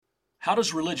How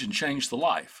does religion change the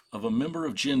life of a member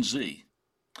of Gen Z?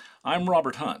 I'm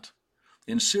Robert Hunt.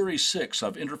 In Series 6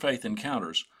 of Interfaith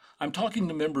Encounters, I'm talking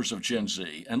to members of Gen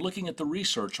Z and looking at the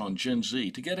research on Gen Z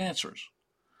to get answers.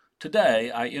 Today,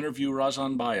 I interview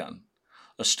Razan Bayan,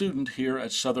 a student here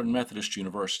at Southern Methodist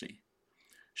University.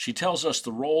 She tells us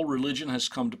the role religion has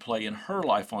come to play in her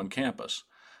life on campus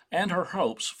and her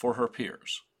hopes for her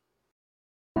peers.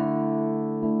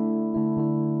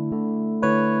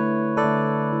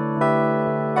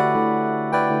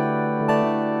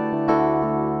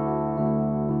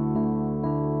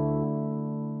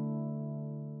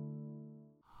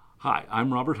 Hi,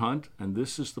 I'm Robert Hunt, and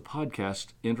this is the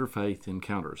podcast Interfaith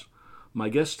Encounters. My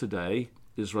guest today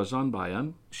is Razan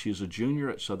Bayan. She is a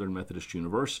junior at Southern Methodist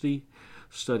University,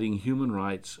 studying human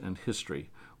rights and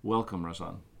history. Welcome,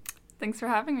 Razan. Thanks for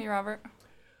having me, Robert.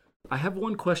 I have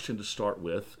one question to start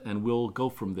with, and we'll go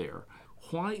from there.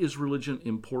 Why is religion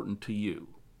important to you,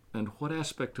 and what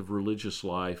aspect of religious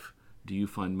life do you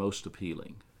find most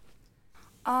appealing?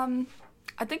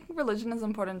 I think religion is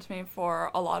important to me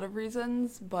for a lot of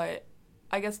reasons, but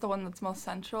I guess the one that's most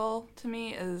central to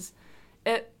me is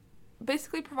it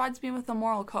basically provides me with a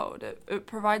moral code. It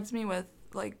provides me with,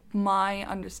 my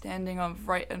understanding of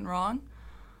right and wrong.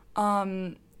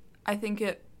 I think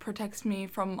it protects me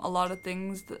from a lot of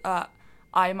things that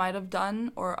I might have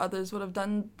done or others would have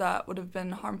done that would have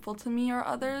been harmful to me or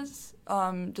others,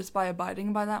 just by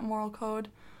abiding by that moral code.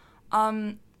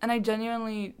 And I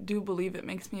genuinely do believe it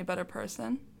makes me a better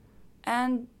person.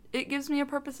 And it gives me a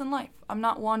purpose in life. I'm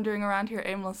not wandering around here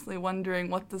aimlessly wondering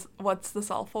what's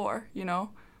this all for, you know?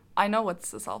 I know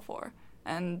what's this all for,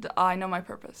 and I know my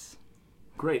purpose.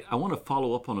 Great. I want to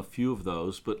follow up on a few of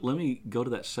those, but let me go to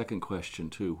that second question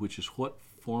too, which is what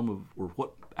form of or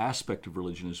what aspect of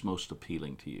religion is most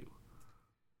appealing to you?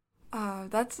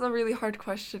 That's a really hard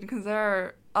question because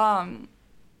there are,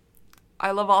 I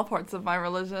love all parts of my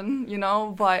religion, you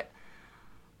know, but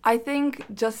I think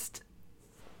just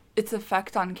its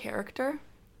effect on character,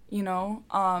 you know,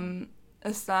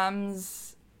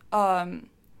 Islam's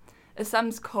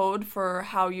code for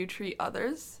how you treat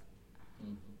others,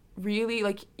 really,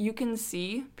 you can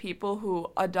see people who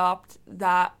adopt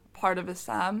that part of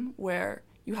Islam where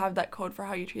you have that code for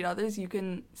how you treat others, you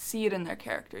can see it in their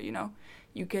character, you know.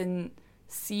 You can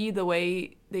see the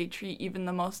way they treat even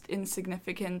the most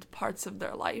insignificant parts of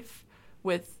their life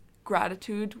with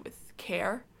gratitude, with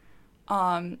care.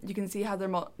 You can see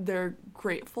how they're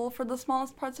grateful for the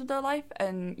smallest parts of their life,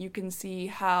 and you can see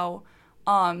how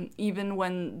even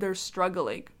when they're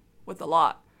struggling with a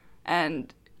lot,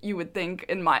 and you would think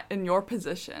in your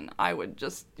position, I would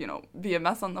just, be a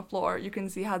mess on the floor. You can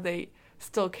see how they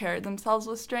still carry themselves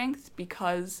with strength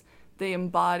because they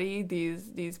embody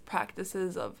these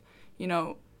practices of,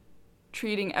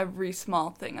 treating every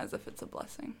small thing as if it's a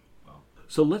blessing. Wow.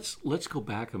 So let's go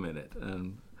back a minute.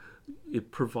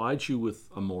 It provides you with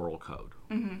a moral code,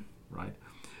 right?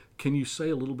 Can you say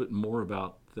a little bit more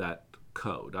about that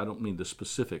code? I don't mean the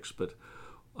specifics, but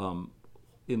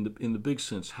in the big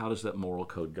sense, how does that moral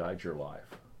code guide your life?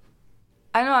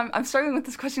 I know I'm struggling with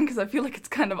this question because I feel like it's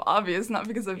kind of obvious, not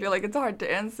because I feel like it's hard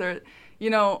to answer it.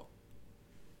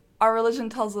 Our religion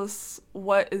tells us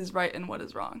what is right and what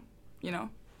is wrong,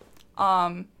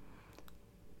 Our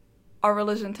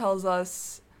religion tells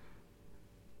us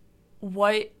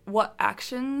what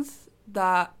actions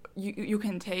that you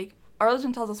can take. Our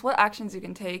religion tells us what actions you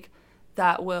can take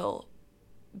that will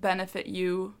benefit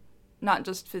you, not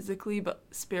just physically, but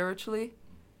spiritually,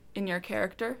 in your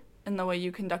character, in the way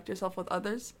you conduct yourself with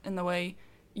others, in the way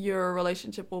your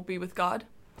relationship will be with God.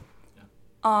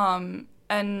 Yeah.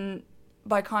 And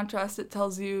by contrast, it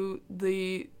tells you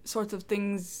the sorts of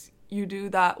things you do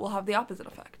that will have the opposite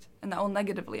effect and that will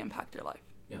negatively impact your life.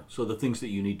 Yeah, so the things that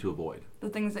you need to avoid. The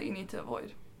things that you need to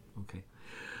avoid. Okay.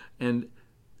 And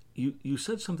you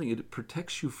said something, it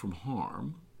protects you from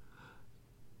harm,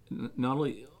 not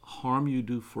only harm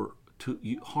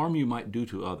harm you might do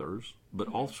to others, but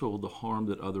also the harm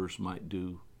that others might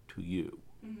do to you.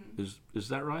 Mm-hmm. Is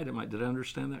that right? Did I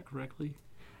understand that correctly?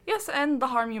 Yes, and the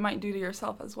harm you might do to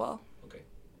yourself as well. Okay,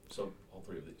 so all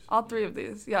three of these. All three of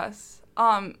these, yes.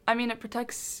 It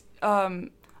protects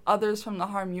others from the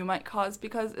harm you might cause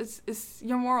because it's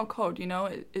your moral code,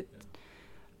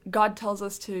 God tells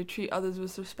us to treat others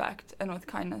with respect and with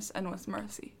kindness and with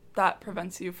mercy. That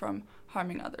prevents you from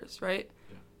harming others, right?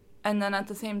 Yeah. And then at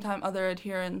the same time, other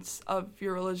adherents of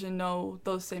your religion know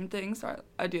those same things, or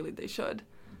ideally they should.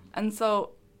 Mm-hmm. And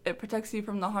so it protects you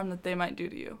from the harm that they might do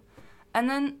to you. And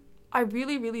then I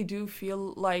really, really do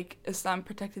feel like Islam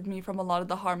protected me from a lot of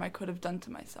the harm I could have done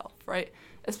to myself, right?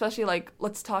 Especially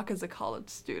let's talk as a college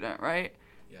student, right?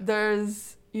 Yeah.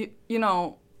 There's you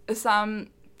know, Islam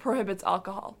prohibits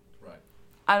alcohol. Right.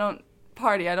 I don't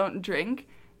party, I don't drink.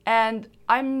 And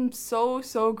I'm so,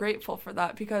 so grateful for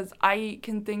that because I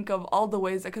can think of all the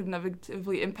ways that could have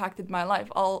negatively impacted my life.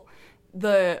 All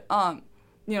the,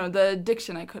 the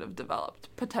addiction I could have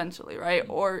developed potentially, right?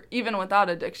 Or even without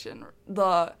addiction,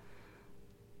 the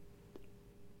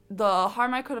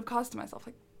harm I could have caused to myself,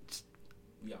 like,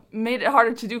 Yeah. made it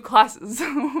harder to do classes,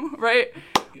 right?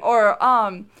 Or,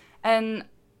 and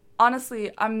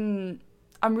honestly, I'm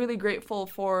really grateful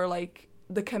for, like,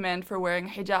 the command for wearing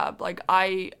hijab. Like,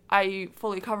 I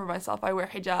fully cover myself. I wear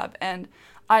hijab, and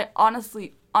I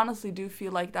honestly do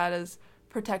feel like that has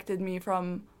protected me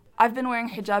from... I've been wearing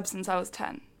hijab since I was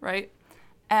 10, right?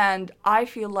 And I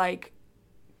feel like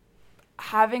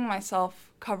having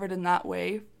myself covered in that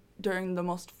way during the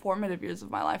most formative years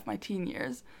of my life, my teen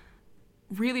years,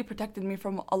 really protected me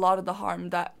from a lot of the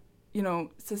harm that,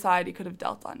 society could have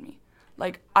dealt on me.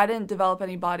 Like, I didn't develop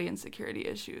any body insecurity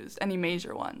issues, any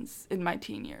major ones in my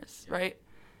teen years, right?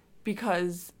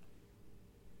 Because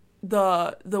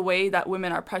the way that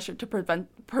women are pressured to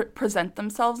present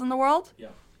themselves in the world, Yeah.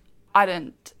 I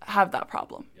didn't have that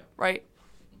problem, right?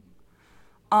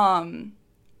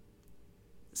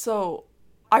 So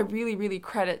I really, really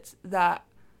credit that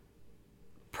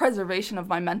preservation of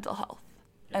my mental health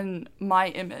and my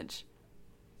image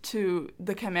to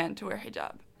the command to wear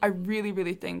hijab. I really,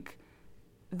 really think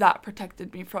that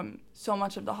protected me from so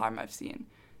much of the harm I've seen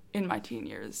in my teen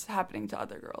years happening to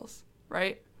other girls,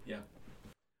 right? Yeah.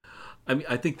 I mean,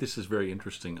 I think this is very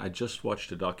interesting. I just watched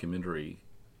a documentary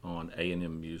on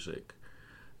A&M Music,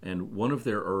 and one of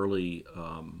their early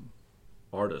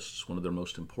artists, one of their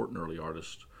most important early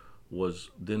artists, was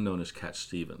then known as Cat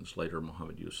Stevens, later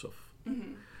Muhammad Yusuf.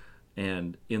 Mm-hmm.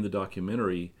 And in the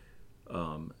documentary,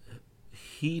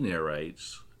 he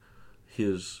narrates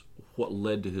what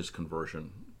led to his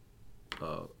conversion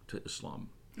to Islam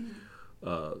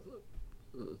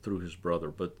through his brother,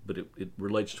 but it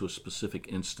relates to a specific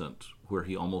instant where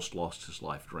he almost lost his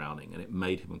life drowning, and it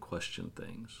made him question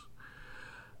things.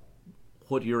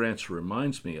 What your answer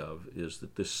reminds me of is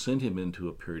that this sent him into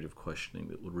a period of questioning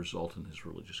that would result in his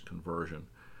religious conversion,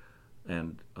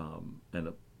 and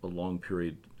a long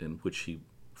period in which he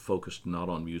focused not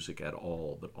on music at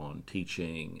all, but on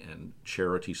teaching and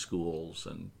charity schools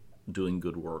and doing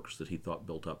good works that he thought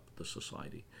built up the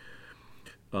society.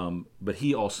 But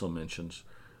he also mentions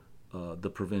the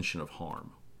prevention of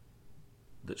harm,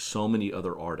 that so many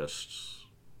other artists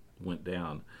went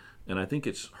down. And I think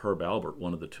it's Herb Albert,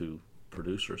 one of the two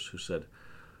producers, who said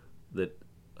that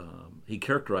he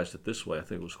characterized it this way. I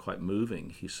think it was quite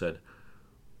moving. He said,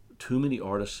 too many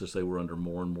artists, as they were under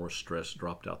more and more stress,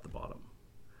 dropped out the bottom.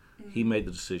 Mm-hmm. He made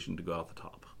the decision to go out the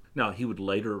top. Now, he would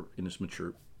later, in his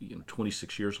mature,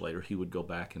 26 years later, he would go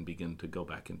back and begin to go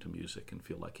back into music and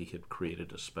feel like he had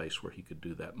created a space where he could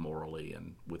do that morally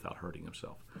and without hurting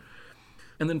himself.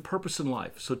 And then purpose in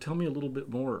life. So tell me a little bit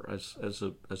more, as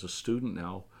a student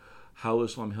now, how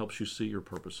Islam helps you see your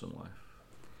purpose in life.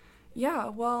 Yeah,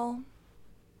 well,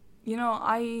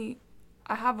 I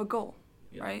have a goal,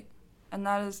 right? And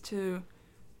that is to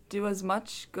do as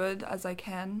much good as I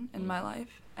can in my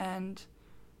life and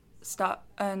stop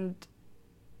and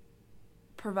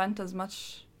prevent as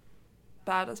much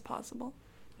bad as possible.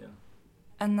 Yeah.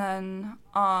 And then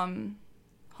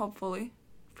hopefully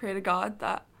pray to God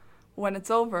that when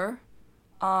it's over,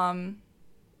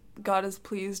 God is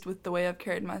pleased with the way I've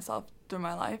carried myself through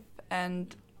my life,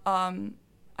 and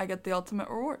I get the ultimate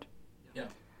reward. Yeah.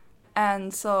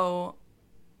 And so,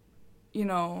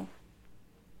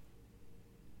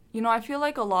 I feel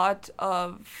like a lot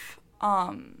of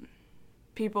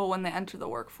people, when they enter the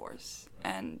workforce,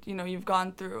 and, you've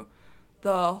gone through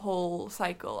the whole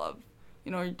cycle of,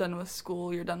 you're done with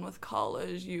school, you're done with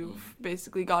college, you've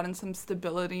basically gotten some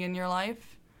stability in your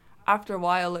life. After a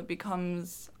while, it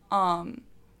becomes,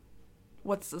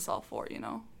 what's this all for,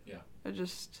 Yeah. I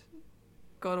just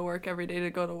go to work every day to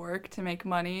go to work, to make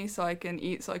money so I can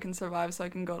eat, so I can survive, so I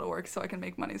can go to work, so I can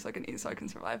make money, so I can eat, so I can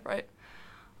survive, right?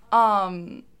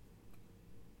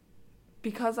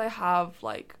 Because I have,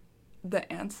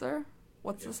 the answer,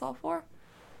 what's this all for?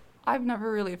 I've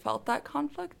never really felt that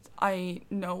conflict. I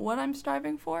know what I'm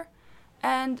striving for.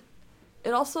 And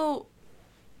it also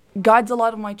guides a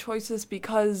lot of my choices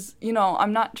because,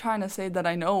 I'm not trying to say that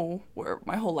I know where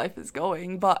my whole life is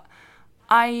going, but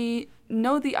I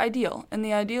know the ideal. And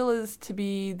the ideal is to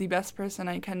be the best person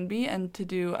I can be and to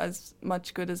do as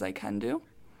much good as I can do.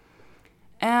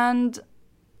 And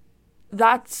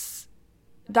that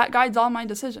guides all my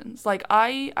decisions.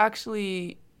 I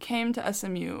actually came to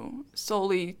SMU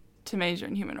solely to major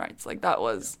in human rights. That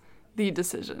was the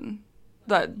decision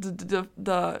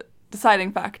the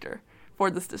deciding factor for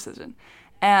this decision.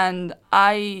 And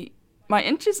my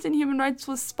interest in human rights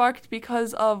was sparked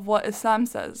because of what Islam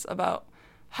says about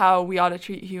how we ought to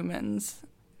treat humans.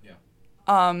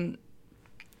 Yeah.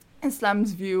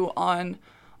 Islam's view on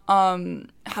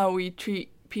how we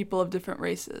treat people of different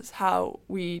races, how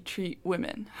we treat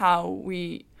women, how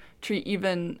we treat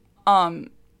even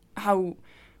how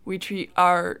we treat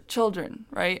our children,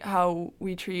 right? How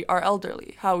we treat our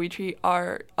elderly, how we treat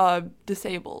our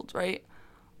disabled, right?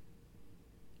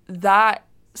 That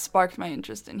sparked my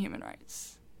interest in human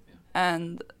rights. Yeah.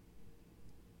 And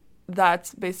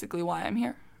that's basically why I'm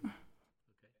here.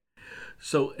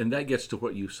 So, and that gets to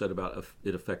what you said about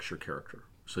it affects your character.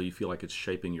 So you feel like it's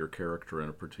shaping your character in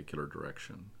a particular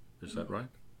direction. Is that right?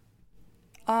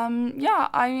 Yeah,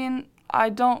 I mean, I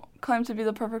don't claim to be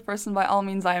the perfect person. By all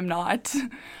means, I am not.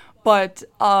 But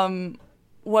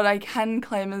what I can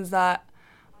claim is that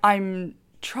I'm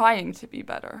trying to be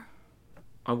better.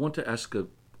 I want to ask a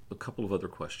couple of other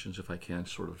questions, if I can,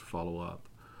 sort of follow up.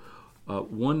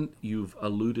 One you've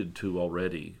alluded to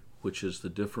already, which is the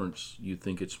difference you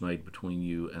think it's made between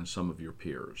you and some of your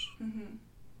peers,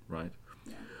 right?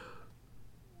 Yeah.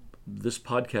 This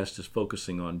podcast is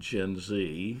focusing on Gen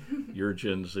Z. You're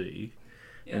Gen Z,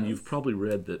 yes. And you've probably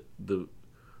read that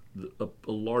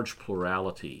a large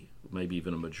plurality, maybe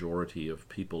even a majority of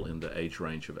people in the age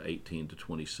range of 18 to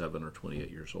 27 or 28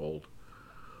 years old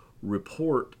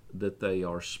report that they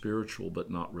are spiritual but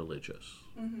not religious.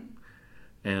 Mm-hmm.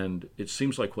 And it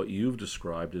seems like what you've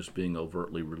described as being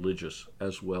overtly religious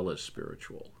as well as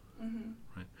spiritual. Mm-hmm.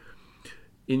 Right?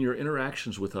 In your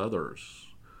interactions with others,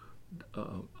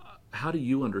 how do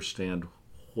you understand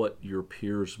what your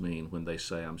peers mean when they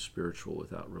say I'm spiritual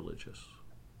without religious?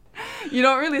 You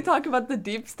don't really talk about the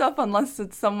deep stuff unless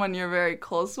it's someone you're very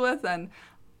close with, and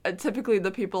typically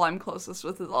the people I'm closest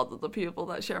with is all the people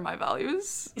that share my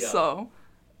values. Yeah. So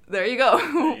there you go.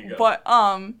 There you go. But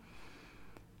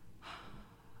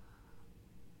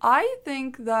I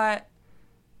think that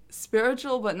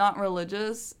spiritual but not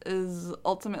religious is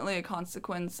ultimately a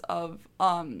consequence of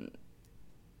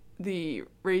the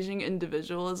raging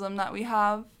individualism that we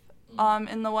have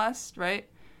in the West, right?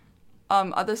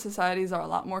 Other societies are a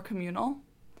lot more communal,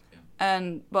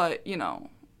 yeah. But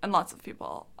and lots of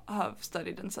people have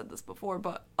studied and said this before,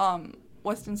 but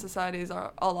Western societies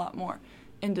are a lot more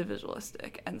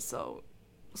individualistic, and so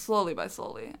slowly,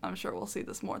 I'm sure we'll see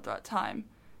this more throughout time,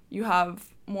 you have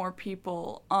more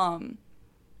people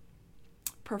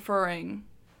preferring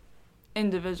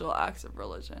individual acts of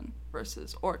religion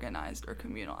versus organized or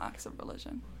communal acts of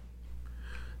religion.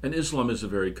 And Islam is a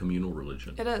very communal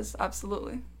religion. It is,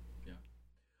 absolutely.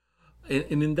 Yeah.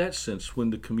 And in that sense, when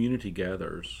the community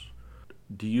gathers,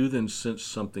 do you then sense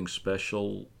something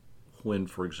special when,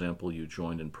 for example, you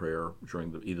joined in prayer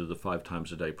during either the 5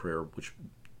 times a day prayer, which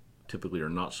typically are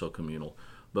not so communal,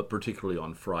 but particularly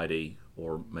on Friday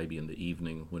or maybe in the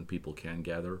evening when people can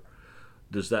gather?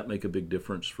 Does that make a big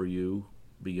difference for you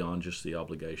beyond just the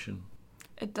obligation?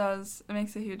 It does. It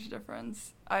makes a huge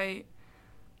difference. I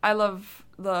love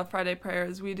the Friday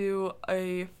prayers. We do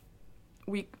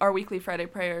our weekly Friday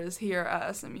prayers here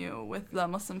at SMU with the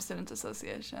Muslim Student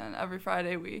Association. Every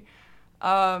Friday we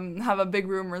have a big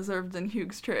room reserved in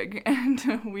Hughes Trigg,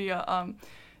 and we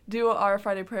do our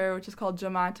Friday prayer, which is called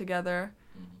Jama'ah together.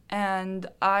 Mm-hmm. And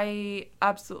I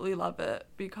absolutely love it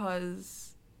because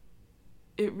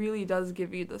it really does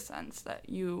give you the sense that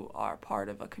you are part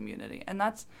of a community. And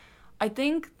I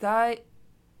think that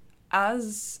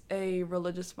as a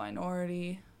religious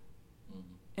minority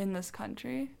in this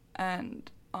country, and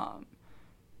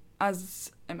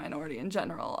as a minority in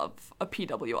general of a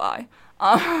PWI,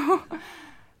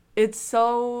 it's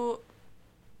so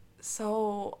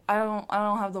I don't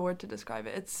have the word to describe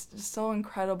it. It's just so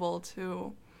incredible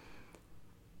to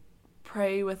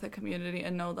pray with a community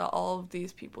and know that all of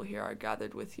these people here are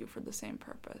gathered with you for the same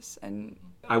purpose. And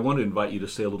I want to invite you to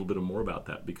say a little bit more about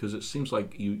that, because it seems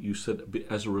like you said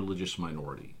as a religious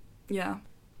minority. Yeah.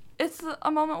 It's a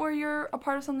moment where you're a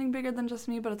part of something bigger than just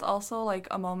me, but it's also like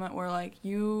a moment where like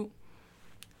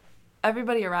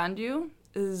everybody around you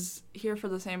is here for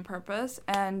the same purpose.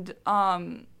 And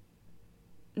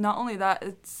not only that,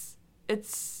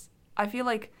 it's I feel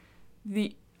like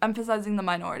emphasizing the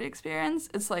minority experience,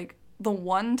 it's like the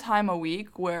one time a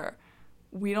week where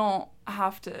we don't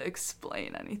have to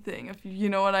explain anything, if you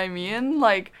know what I mean.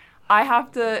 Like, I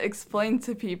have to explain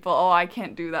to people, oh, I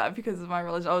can't do that because of my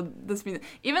religion. Oh, this means,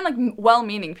 even like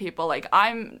well-meaning people, like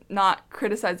I'm not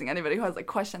criticizing anybody who has like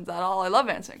questions at all. I love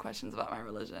answering questions about my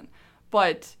religion.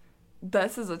 But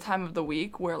this is a time of the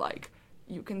week where like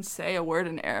you can say a word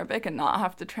in Arabic and not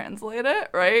have to translate it,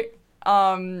 right?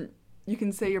 You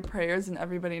can say your prayers and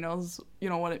everybody knows,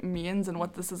 what it means and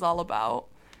what this is all about.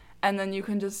 And then you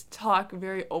can just talk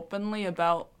very openly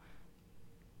about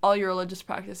all your religious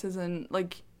practices and,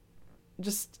 like,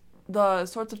 just the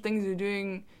sorts of things you're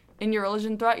doing in your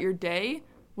religion throughout your day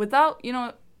without,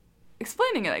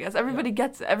 explaining it, I guess. Everybody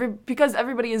gets it, because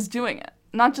everybody is doing it.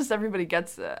 Not just everybody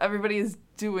gets it. Everybody is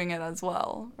doing it as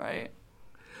well, right?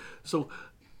 So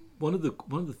one of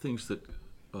the things that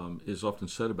is often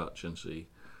said about Gen Z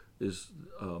is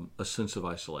a sense of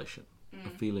isolation, a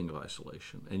feeling of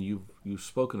isolation. And you've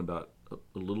spoken about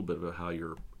a little bit about how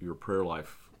your prayer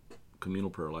life, communal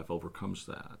prayer life, overcomes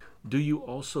that. Do you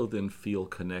also then feel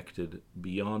connected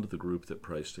beyond the group that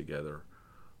prays together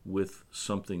with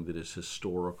something that is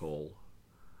historical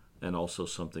and also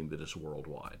something that is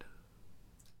worldwide?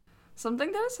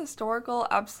 Something that is historical,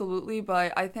 absolutely,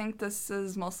 but I think this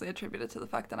is mostly attributed to the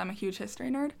fact that I'm a huge history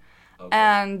nerd. Okay.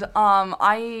 And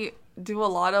I do a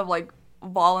lot of, like,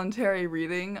 voluntary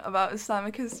reading about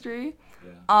Islamic history.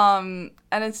 Yeah.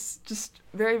 And it's just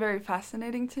very, very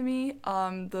fascinating to me,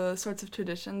 the sorts of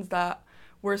traditions that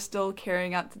we're still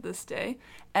carrying out to this day,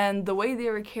 and the way they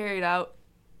were carried out,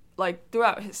 like,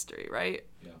 throughout history, right?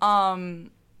 Yeah.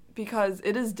 Because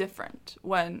it is different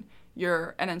when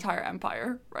you're an entire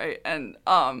empire, right? And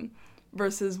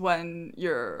versus when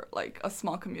you're, like, a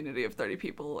small community of 30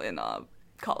 people in a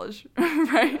college,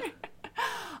 right?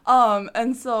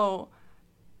 And so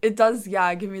it does,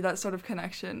 give me that sort of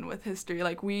connection with history.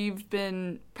 Like, we've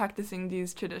been practicing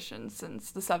these traditions since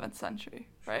the 7th century,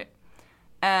 right?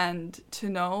 And to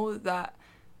know that,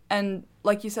 and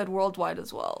like you said, worldwide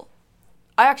as well.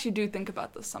 I actually do think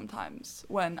about this sometimes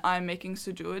when I'm making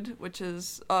sujood, which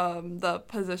is the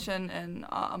position in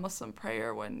a Muslim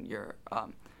prayer when you're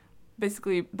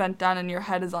basically bent down and your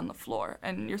head is on the floor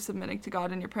and you're submitting to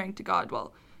God and you're praying to God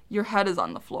while your head is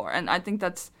on the floor. And I think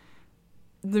that's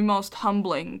the most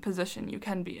humbling position you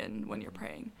can be in when you're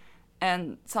praying.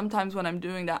 And sometimes when I'm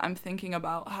doing that, I'm thinking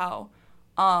about how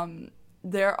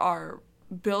there are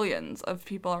billions of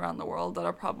people around the world that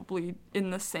are probably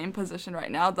in the same position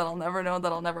right now that I'll never know, that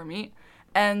I'll never meet.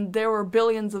 And there were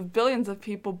billions of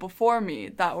people before me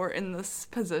that were in this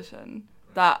position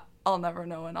that I'll never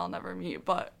know and I'll never meet.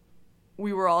 But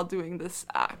we were all doing this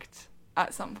act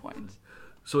at some point.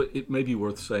 So it may be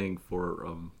worth saying for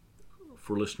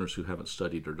listeners who haven't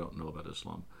studied or don't know about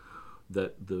Islam,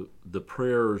 that the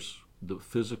prayers, the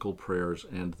physical prayers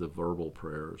and the verbal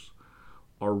prayers,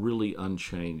 are really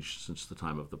unchanged since the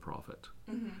time of the Prophet.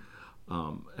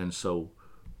 Mm-hmm. And so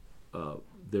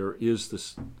there is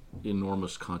this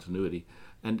enormous continuity.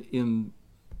 And in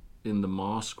the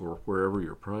mosque or wherever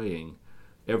you're praying,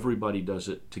 everybody does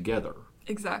it together.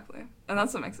 Exactly. And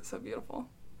that's what makes it so beautiful.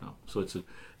 So it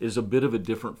is a bit of a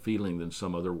different feeling than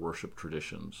some other worship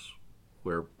traditions,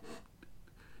 where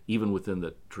even within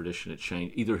the tradition it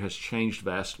either has changed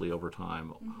vastly over time,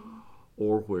 mm-hmm.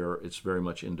 or where it's very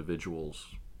much individuals.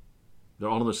 They're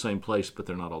all in the same place, but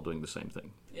they're not all doing the same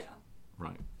thing. Yeah.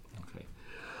 Right. Okay.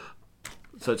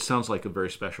 So it sounds like a very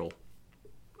special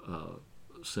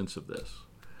sense of this.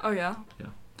 Oh, yeah? Yeah.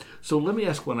 So let me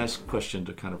ask one last question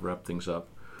to kind of wrap things up.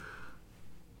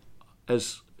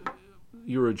 As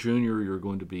you're a junior, you're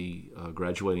going to be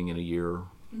graduating in a year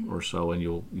mm-hmm. or so, and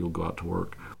you'll go out to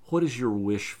work. What is your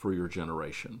wish for your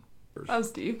generation? That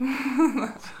was deep.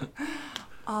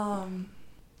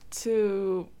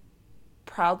 To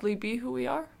proudly be who we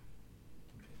are.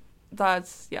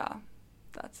 That's it.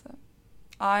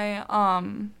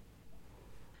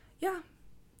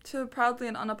 To proudly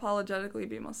and unapologetically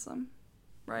be Muslim,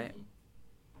 right?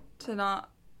 Mm-hmm. To not,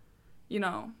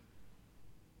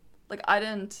 like, I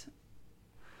didn't,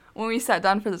 when we sat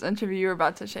down for this interview, you were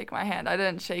about to shake my hand. I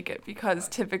didn't shake it because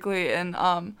typically in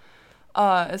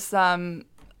Islam,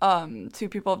 two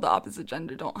people of the opposite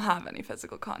gender don't have any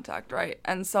physical contact, right?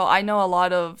 And so I know a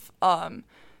lot of,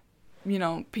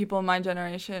 people in my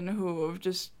generation who have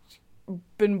just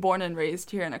been born and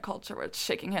raised here in a culture where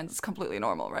shaking hands is completely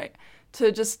normal, right?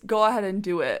 To just go ahead and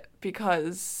do it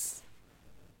because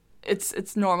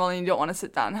it's normal and you don't want to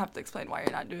sit down and have to explain why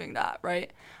you're not doing that,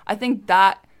 right? I think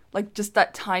that, like, just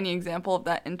that tiny example of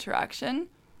that interaction,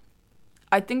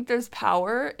 I think there's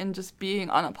power in just being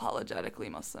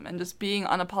unapologetically Muslim and just being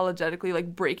unapologetically,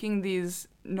 like, breaking these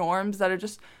norms that are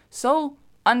just so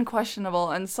unquestionable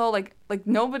and so, like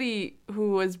nobody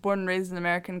who was born and raised in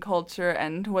American culture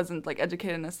and who wasn't, like,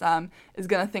 educated in Islam is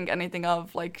gonna think anything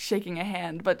of, like, shaking a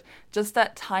hand. But just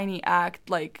that tiny act,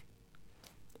 like,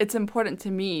 it's important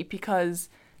to me because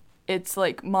it's,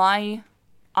 like,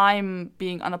 I'm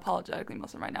being unapologetically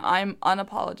Muslim right now. I'm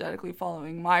unapologetically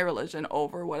following my religion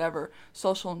over whatever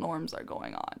social norms are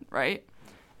going on, right?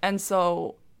 And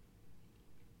so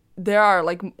there are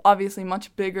like obviously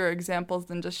much bigger examples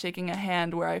than just shaking a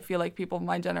hand, where I feel like people of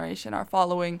my generation are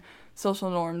following social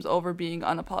norms over being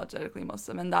unapologetically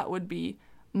Muslim. And that would be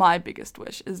my biggest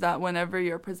wish, is that whenever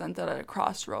you're presented at a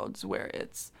crossroads where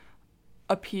it's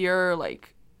appear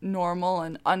like normal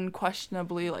and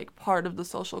unquestionably like part of the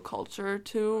social culture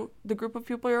to the group of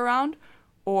people you're around,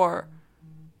 or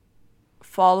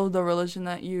follow the religion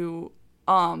that you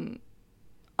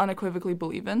unequivocally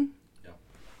believe in,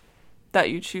 that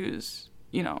you choose,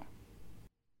 I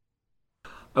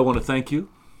want to thank you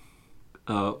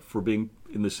for being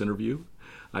in this interview.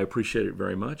 I appreciate it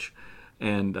very much,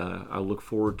 and I look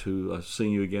forward to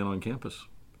seeing you again on campus.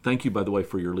 Thank you, by the way,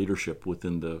 for your leadership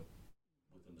within the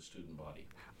student body.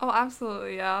 Oh,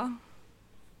 absolutely, yeah.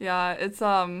 Yeah, it's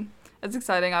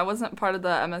exciting. I wasn't part of the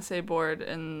MSA board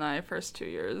in my first 2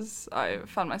 years. I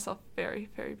found myself very,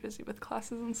 very busy with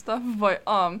classes and stuff, but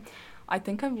I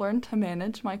think I've learned to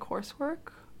manage my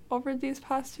coursework over these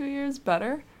past 2 years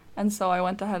better. And so I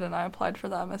went ahead and I applied for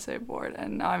the MSA board,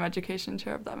 and now I'm education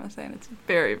chair of the MSA, and it's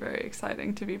very, very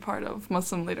exciting to be part of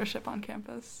Muslim leadership on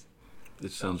campus.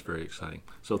 It sounds very exciting.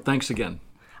 So thanks again.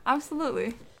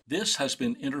 Absolutely. This has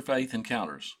been Interfaith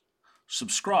Encounters.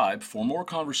 Subscribe for more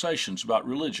conversations about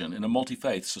religion in a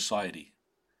multi-faith society.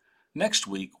 Next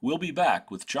week, we'll be back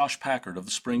with Josh Packard of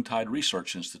the Springtide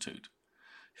Research Institute.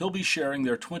 He'll be sharing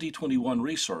their 2021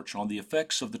 research on the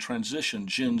effects of the transition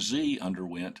Gen Z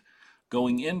underwent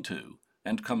going into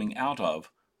and coming out of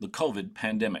the COVID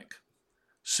pandemic.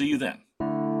 See you then.